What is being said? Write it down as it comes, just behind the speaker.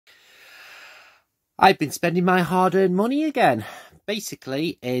I've been spending my hard-earned money again.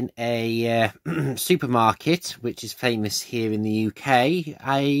 Basically, in a supermarket, which is famous here in the UK,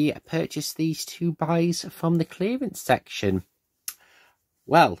 I purchased these two buys from the clearance section.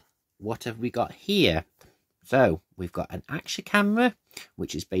 Well, what have we got here? So, we've got an action camera,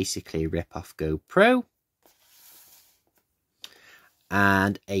 which is basically a rip-off GoPro,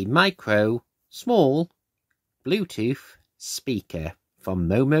 and a micro, small, Bluetooth speaker from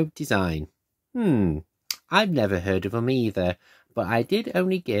Momo Design. I've never heard of them either, but I did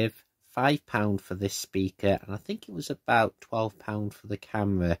only give £5 for this speaker, and I think it was about £12 for the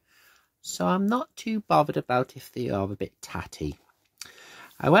camera, so I'm not too bothered about if they are a bit tatty.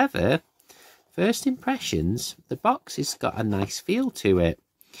 However, first impressions, the box has got a nice feel to it.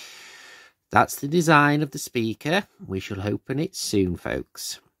 That's the design of the speaker. We shall open it soon,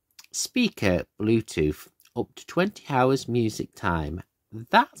 folks. Speaker, Bluetooth, up to 20 hours music time.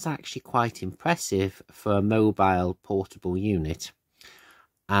 That's actually quite impressive for a mobile portable unit.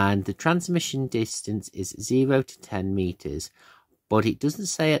 And the transmission distance is 0 to 10 meters, but it doesn't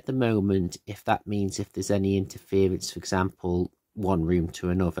say at the moment if that means if there's any interference, for example, one room to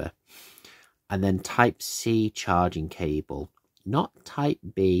another. And then Type C charging cable, not Type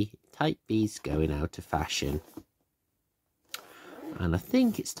B. Type B's going out of fashion. And I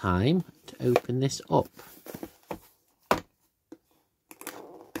think it's time to open this up.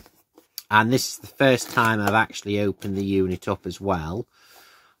 And this is the first time I've actually opened the unit up as well,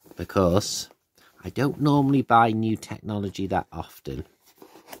 because I don't normally buy new technology that often.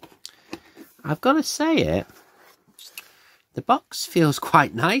 I've got to say it, the box feels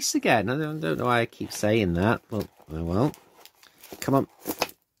quite nice again. I don't know why I keep saying that, but oh well. Come on.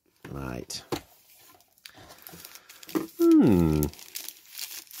 Right.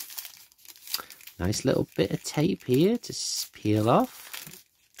 Nice little bit of tape here to peel off.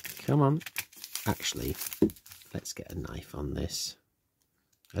 Come on. Actually, let's get a knife on this.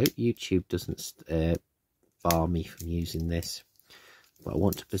 I hope YouTube doesn't bar me from using this, but I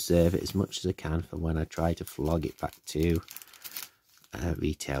want to preserve it as much as I can for when I try to flog it back to a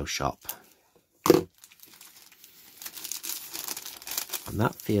retail shop. And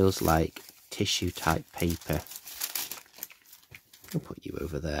that feels like tissue type paper. I'll put you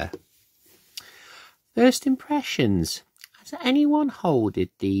over there. First impressions. Has anyone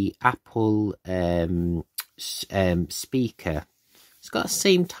holded the Apple speaker? It's got the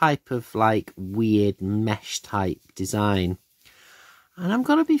same type of like weird mesh type design. And I'm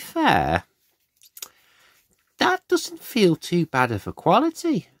going to be fair, that doesn't feel too bad of a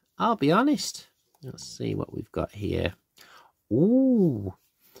quality. I'll be honest. Let's see what we've got here. Ooh,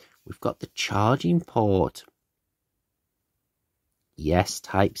 we've got the charging port. Yes,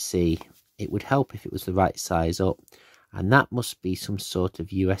 Type C. It would help if it was the right size up. And that must be some sort of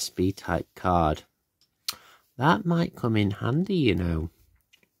USB type card. That might come in handy, you know.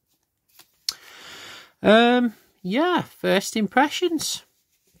 Yeah, first impressions.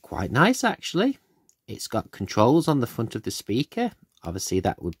 Quite nice, actually. It's got controls on the front of the speaker. Obviously,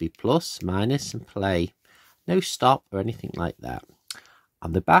 that would be plus, minus, and play. No stop or anything like that.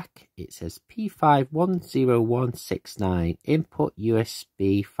 On the back, it says P510169. Input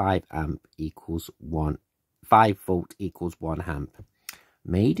USB 5 amp equals 5 volt equals 1 amp.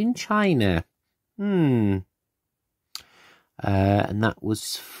 Made in China. And that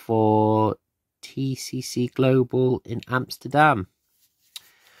was for TCC Global in Amsterdam.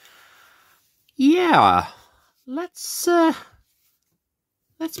 Yeah, let's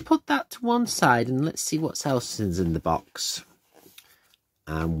put that to one side and let's see what else is in the box.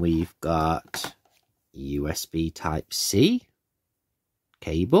 And we've got USB Type C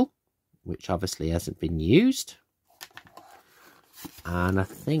cable, which obviously hasn't been used. And I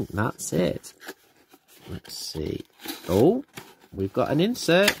think that's it. Let's see. Oh, we've got an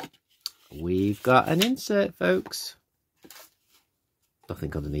insert. We've got an insert, folks.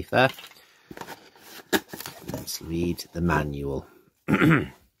 Nothing underneath there. Let's read the manual.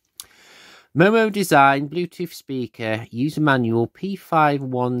 Momo Design Bluetooth speaker, user manual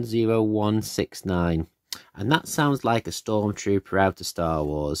P510169. And that sounds like a stormtrooper out of Star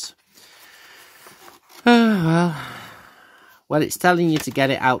Wars. Well, it's telling you to get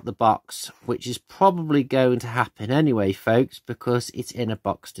it out the box, which is probably going to happen anyway, folks, because it's in a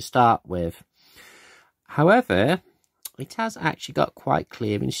box to start with. However, it has actually got quite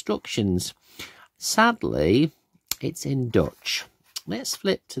clear instructions. Sadly, it's in Dutch. Let's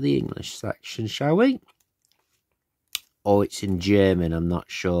flip to the English section, shall we? Or it's in German, I'm not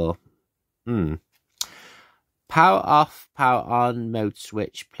sure. Power off, power on, mode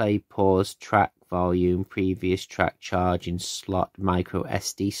switch, play, pause, track, volume, previous track, charging slot, micro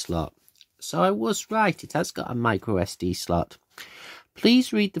SD slot. So I was right, it has got a micro SD slot.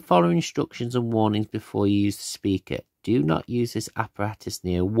 Please read the following instructions and warnings before you use the speaker. Do not use this apparatus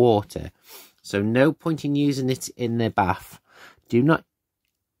near water. So no point in using it in the bath. Do not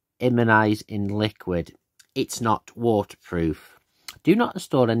immunize in liquid. It's not waterproof. Do not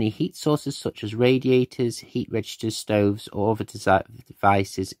install any heat sources such as radiators, heat registers, stoves, or other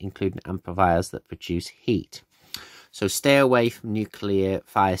devices, including amplifiers that produce heat. So stay away from nuclear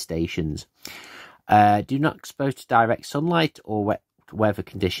fire stations. Do not expose to direct sunlight or wet weather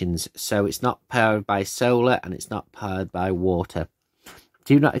conditions. So it's not powered by solar and it's not powered by water.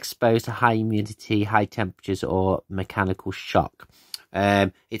 Do not expose to high humidity, high temperatures, or mechanical shock.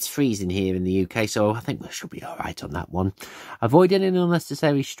 It's freezing here in the UK, so I think we should be all right on that one. Avoid any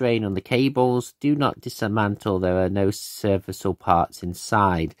unnecessary strain on the cables. Do not dismantle. There are no serviceable parts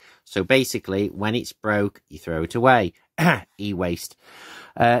inside. So basically, when it's broke, you throw it away. E-waste.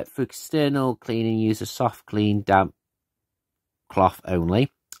 For external cleaning, use a soft, clean, damp cloth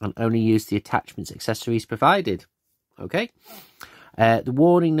only, and only use the attachments accessories provided. Okay. The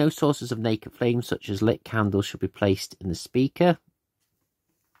warning: no sources of naked flame such as lit candles should be placed in the speaker.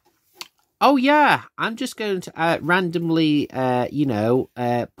 Oh yeah, I'm just going to randomly,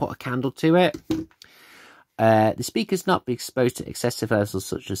 put a candle to it. The speakers not be exposed to excessive aerosols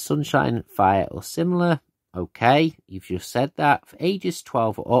such as sunshine, fire, or similar. Okay, you've just said that. For ages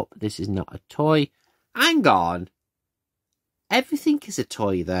 12 or up, this is not a toy. Hang on. Everything is a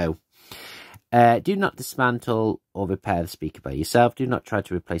toy, though. Do not dismantle or repair the speaker by yourself. Do not try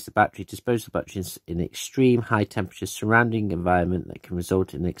to replace the battery. Dispose the batteries in extreme high temperatures surrounding environment that can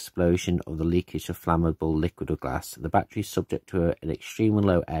result in an explosion or the leakage of flammable liquid or gas. The battery is subject to an extremely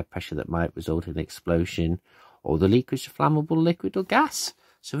low air pressure that might result in an explosion or the leakage of flammable liquid or gas.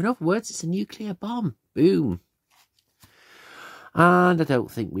 So in other words, it's a nuclear bomb. Boom. And I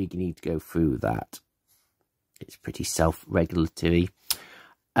don't think we need to go through that. It's pretty self-regulatory.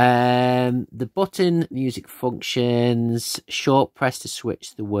 The button music functions: short press to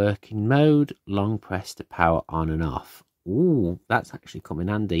switch the working mode, long press to power on and off. Ooh, that's actually come in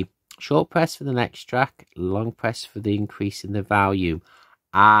handy. Short press for the next track, long press for the increase in the volume.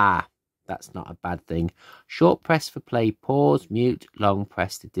 Ah, that's not a bad thing. Short press for play, pause, mute, long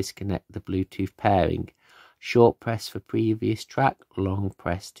press to disconnect the Bluetooth pairing. Short press for previous track, long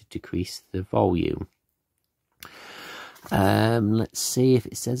press to decrease the volume. Let's see if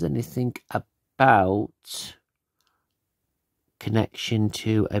it says anything about connection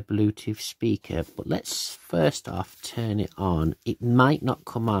to a Bluetooth speaker, but let's first off turn it on. It might not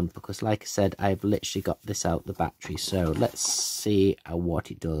come on because, like I said, I've literally got this out the battery, so let's see what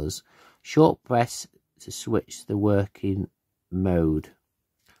it does. Short press to switch the working mode.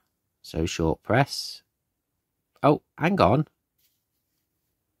 So short press. Oh, hang on.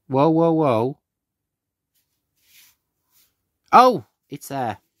 Whoa, whoa, whoa. Oh, it's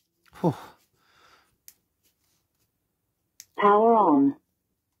there. Whew. Power on.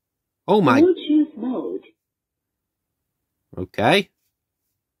 Oh my. Bluetooth mode. Okay.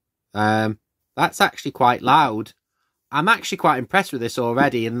 That's actually quite loud. I'm actually quite impressed with this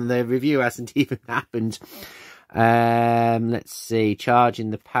already, and the review hasn't even happened. Let's see.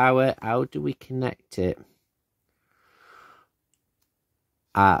 Charging the power. How do we connect it?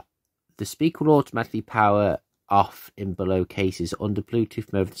 The speaker will automatically power off in below cases. Under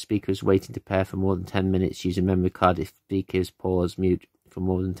Bluetooth mode, the speaker is waiting to pair for more than 10 minutes. Use a memory card if speakers pause mute for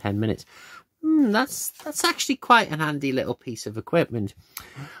more than 10 minutes. That's actually quite an handy little piece of equipment.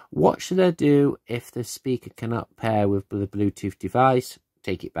 What should I do if the speaker cannot pair with the Bluetooth device?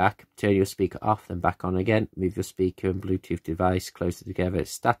 Take it back, turn your speaker off, then back on again. Move your speaker and Bluetooth device closer together.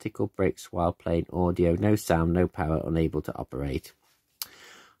 Static or breaks while playing audio. No sound, no power, unable to operate.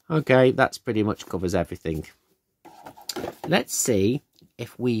 Okay, that's pretty much covers everything. Let's see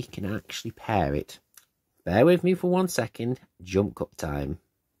if we can actually pair it. Bear with me for 1 second. Jump cut time.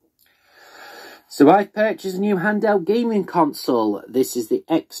 So I've purchased a new handheld gaming console. This is the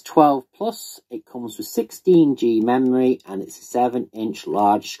X12 Plus. It comes with 16GB memory and it's a 7-inch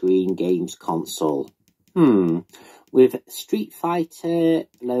large screen games console. With Street Fighter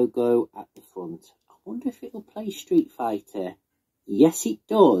logo at the front. I wonder if it'll play Street Fighter. Yes, it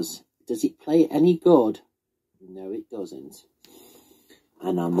does. Does it play any good? No, it doesn't.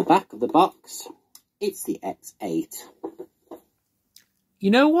 And on the back of the box, it's the X8. You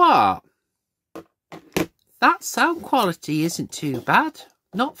know what? That sound quality isn't too bad.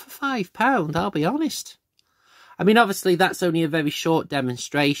 Not for £5, I'll be honest. I mean, obviously, that's only a very short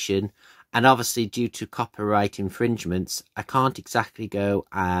demonstration. And obviously, due to copyright infringements, I can't exactly go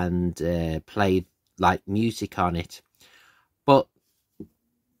and play, like, music on it. But,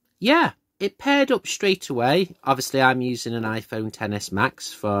 yeah, it paired up straight away. Obviously, I'm using an iPhone XS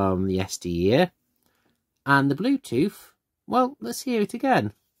Max from the SD year. And the Bluetooth, well, let's hear it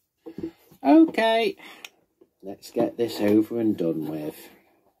again. Okay, let's get this over and done with.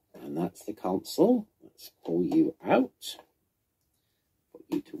 And that's the console. Let's pull you out. Put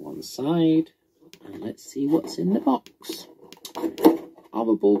you to one side. And let's see what's in the box.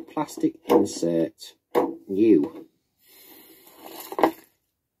 Horrible plastic insert.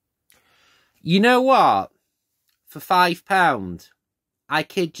 You know what? For £5, I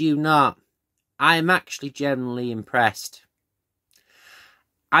kid you not, I am actually genuinely impressed.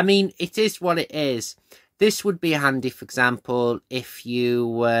 I mean, it is what it is. This would be handy, for example, if you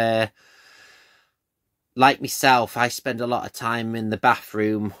were like myself. I spend a lot of time in the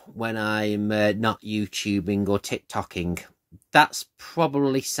bathroom when I'm not YouTubing or TikToking. That's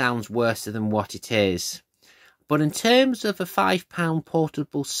probably sounds worse than what it is. But in terms of a £5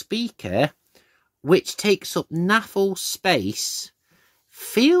 portable speaker, which takes up naffle space,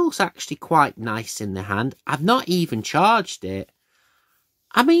 feels actually quite nice in the hand. I've not even charged it.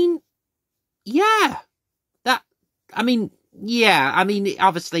 I mean, yeah.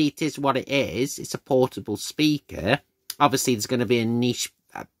 Obviously it is what it is. It's a portable speaker. Obviously there's going to be a niche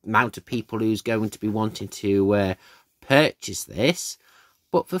amount of people who's going to be wanting to purchase this.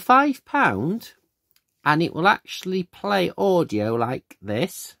 But for £5, and it will actually play audio like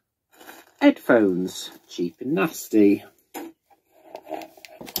this. Headphones, cheap and nasty.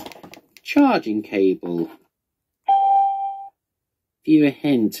 Charging cable. Give you a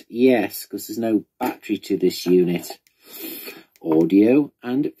hint, yes, because there's no battery to this unit. Audio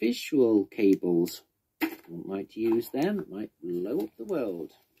and visual cables. Wouldn't like to use them, it might blow up the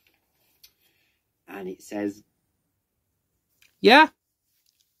world. And it says, yeah,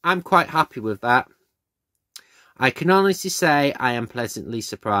 I'm quite happy with that. I can honestly say I am pleasantly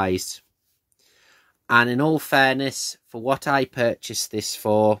surprised. And in all fairness, for what I purchased this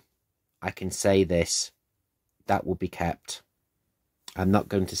for, I can say this, that will be kept. I'm not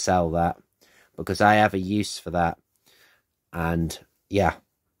going to sell that because I have a use for that. And yeah,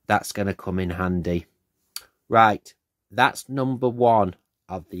 that's going to come in handy. Right, that's number 1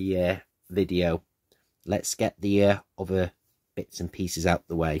 of the video. Let's get the other bits and pieces out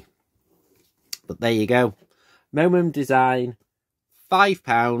the way. But there you go. Momo Design,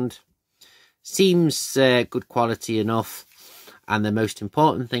 £5. Seems good quality enough. And the most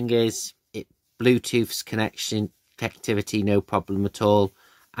important thing is it Bluetooth's connectivity, no problem at all.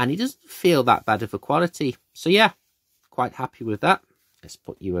 And it doesn't feel that bad of a quality. So yeah, quite happy with that. Let's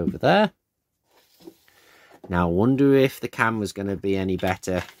put you over there. Now I wonder if the camera's going to be any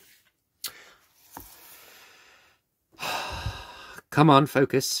better. Come on,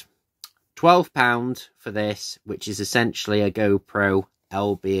 focus. £12 for this, which is essentially a GoPro,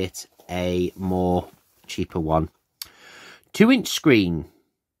 albeit a more cheaper one. 2-inch screen,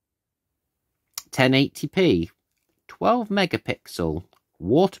 1080p, 12 megapixel,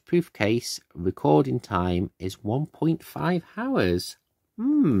 waterproof case, recording time is 1.5 hours.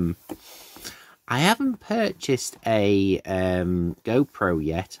 I haven't purchased a GoPro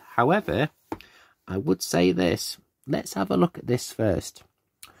yet. However, I would say this. Let's have a look at this first.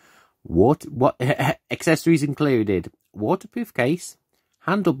 What accessories included? Waterproof case,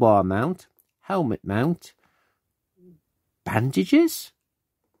 handlebar mount, helmet mount, bandages,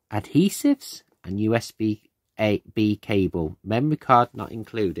 adhesives, and USB-B cable. Memory card not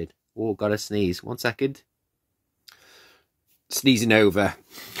included. Oh, gotta sneeze. 1 second. Sneezing over.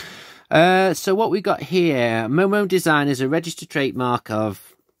 So what we got here, Momo Design is a registered trademark of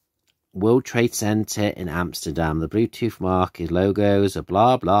World Trade Center in Amsterdam. The Bluetooth mark, his logos are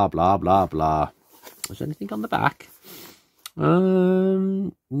blah, blah, blah, blah, blah. Was there anything on the back?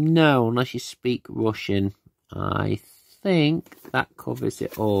 No, unless you speak Russian. I think that covers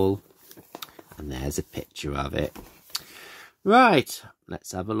it all. And there's a picture of it. Right,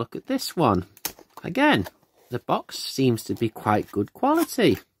 let's have a look at this one. Again, the box seems to be quite good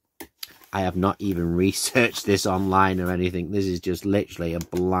quality. I have not even researched this online or anything. This is just literally a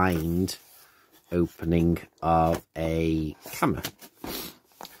blind opening of a camera.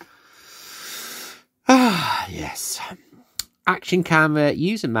 Ah, yes. Action camera,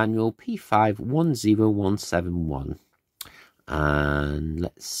 user manual P510171. And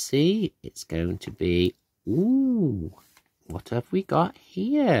let's see, it's going to be, ooh, what have we got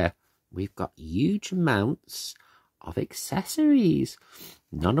here? We've got huge amounts of accessories,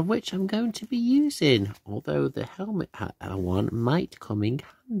 none of which I'm going to be using, although the helmet one might come in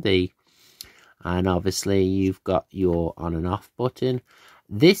handy. And obviously you've got your on and off button.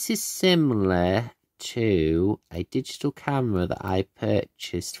 This is similar to a digital camera that I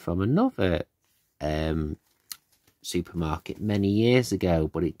purchased from another supermarket many years ago,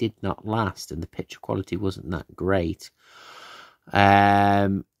 but it did not last and the picture quality wasn't that great.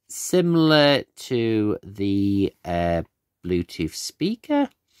 Similar to the Bluetooth speaker.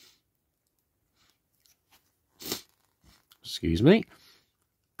 Excuse me.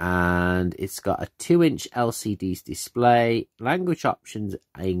 And it's got a 2-inch LCD display, language options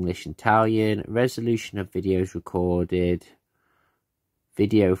English and Italian, resolution of videos recorded,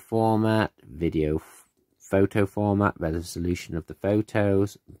 video format, photo format, resolution of the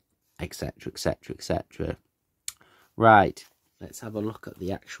photos, etc, etc, etc. Right, let's have a look at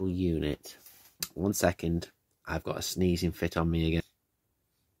the actual unit. 1 second, I've got a sneezing fit on me again.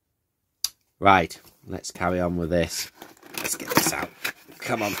 Right, let's carry on with this. Let's get this out.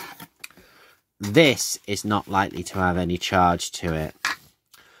 Come on. This is not likely to have any charge to it.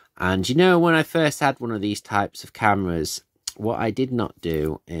 And you know, when I first had one of these types of cameras, what I did not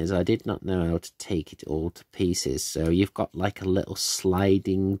do is I did not know how to take it all to pieces. So you've got like a little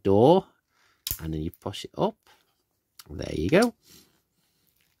sliding door and then you push it up. There you go.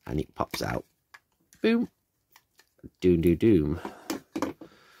 And it pops out. Boom. Doom, doom, doom.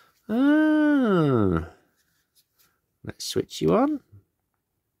 Ah. Let's switch you on.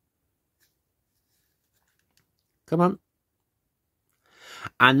 Come on.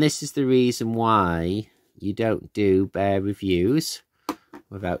 And this is the reason why you don't do bear reviews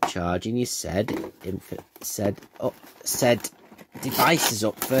without charging your said devices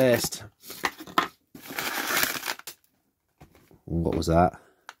up first. What was that?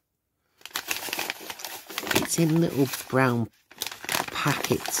 It's in little brown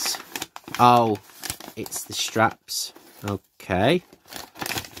packets. Oh, it's the straps. Okay.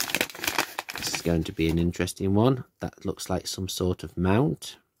 This is going to be an interesting one. That looks like some sort of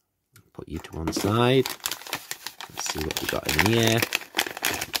mount. Put you to one side. Let's see what we got in here.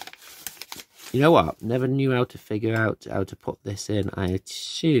 You know what? Never knew how to figure out how to put this in. I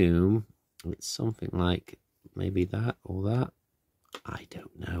assume it's something like maybe that or that. I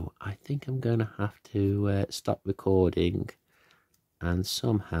don't know. I think I'm going to have to stop recording and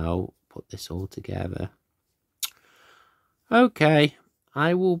somehow put this all together. Okay,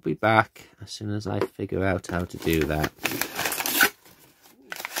 I will be back as soon as I figure out how to do that.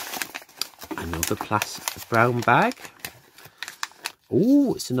 Another plastic brown bag.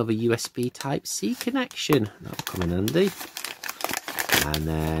 Oh, it's another USB Type-C connection. That'll come in handy. And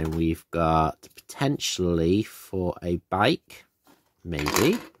then we've got potentially for a bike,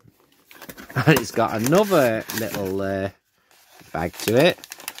 maybe. And it's got another little bag to it.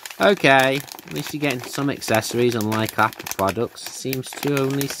 Okay, at least you're getting some accessories, unlike Apple products. It seems to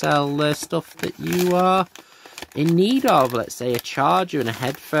only sell stuff that you are in need of. Let's say a charger and a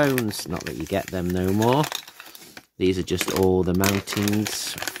headphones. Not that you get them no more. These are just all the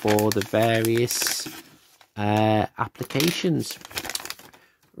mountings for the various applications.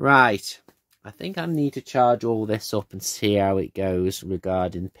 Right, I think I need to charge all this up and see how it goes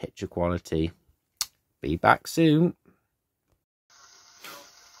regarding picture quality. Be back soon.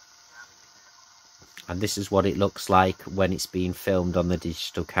 And this is what it looks like when it's being filmed on the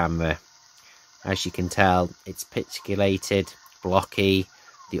digital camera. As you can tell, it's pixelated, blocky,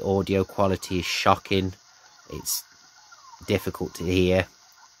 the audio quality is shocking, it's difficult to hear.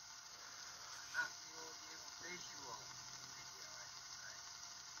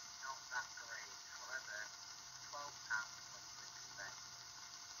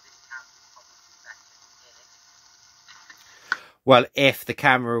 Well, if the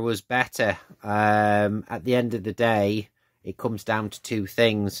camera was better, at the end of the day, it comes down to two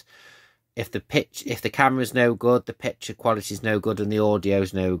things. If the camera's no good, the picture quality's no good, and the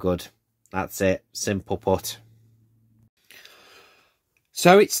audio's no good. That's it. Simple put.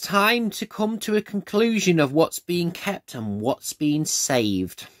 So it's time to come to a conclusion of what's being kept and what's being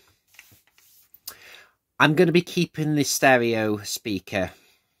saved. I'm going to be keeping the stereo speaker.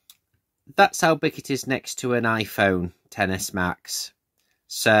 That's how big it is next to an iPhone XS Max.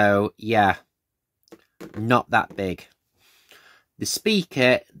 So, yeah, not that big. The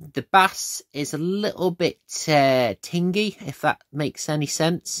speaker, the bass is a little bit tingy, if that makes any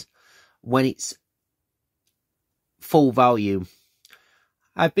sense, when it's full volume.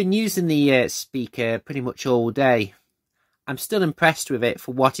 I've been using the speaker pretty much all day. I'm still impressed with it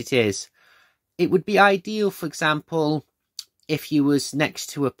for what it is. It would be ideal, for example, if you was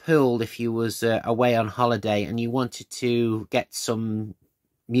next to a pool, if you was away on holiday and you wanted to get some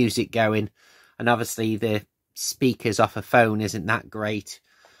music going, and obviously the speakers off a phone isn't that great.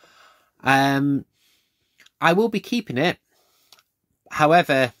 I will be keeping it.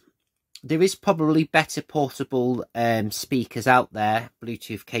 However, there is probably better portable speakers out there,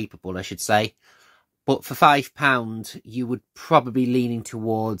 Bluetooth capable, I should say. But for £5, you would probably be leaning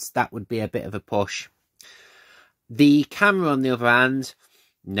towards that would be a bit of a push. The camera, on the other hand,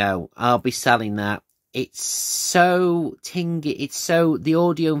 no, I'll be selling that. It's so tingy. It's so, the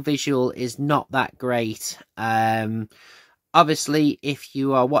audio and visual is not that great. Obviously, if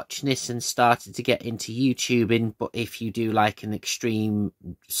you are watching this and started to get into YouTubing, but if you do like an extreme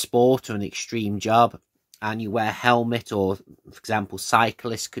sport or an extreme job and you wear a helmet, or for example,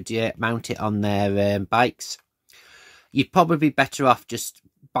 cyclists could mount it on their bikes, you'd probably be better off just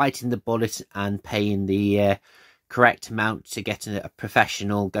biting the bullet and paying the correct amount to get a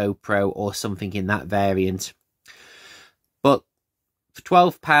professional GoPro or something in that variant. But for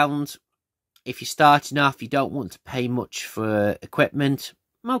 £12, if you're starting off, you don't want to pay much for equipment,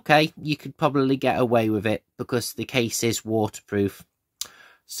 okay, you could probably get away with it because the case is waterproof.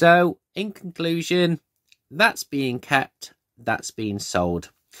 So, in conclusion, that's being kept, that's being sold.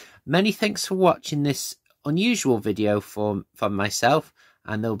 Many thanks for watching this unusual video from myself,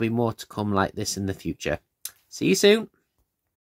 and there'll be more to come like this in the future. See you soon.